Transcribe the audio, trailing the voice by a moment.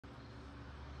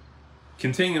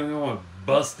Continuing on with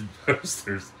busted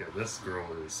posters. Yeah, this girl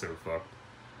is so fucked.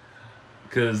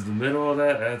 Because the middle of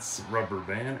that's rubber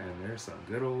band, and there's some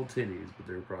good old titties, but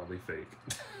they're probably fake.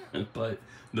 But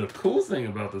the cool thing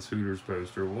about this Hooters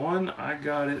poster, one, I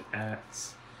got it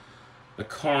at the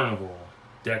carnival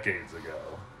decades ago.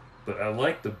 But I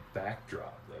like the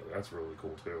backdrop, though. That's really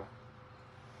cool, too.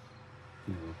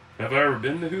 Have I ever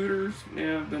been to Hooters?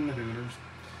 Yeah, I've been to Hooters.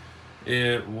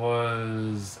 It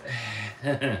was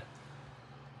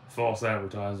false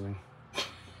advertising.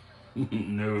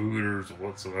 No Hooters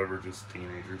whatsoever, just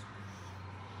teenagers.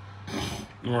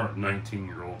 Or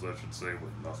 19-year-olds, I should say,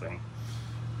 with nothing.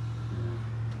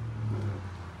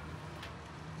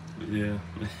 Yeah.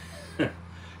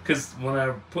 Because when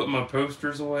I put my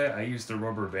posters away, I used to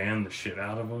rubber band the shit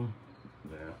out of them.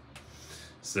 Yeah.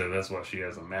 So that's why she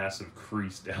has a massive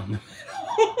crease down the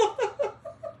middle.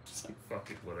 Just like,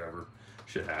 fuck it, whatever.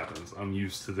 Shit happens. I'm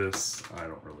used to this. I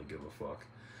don't really give a fuck.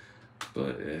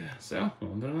 But, so,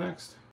 on to the next.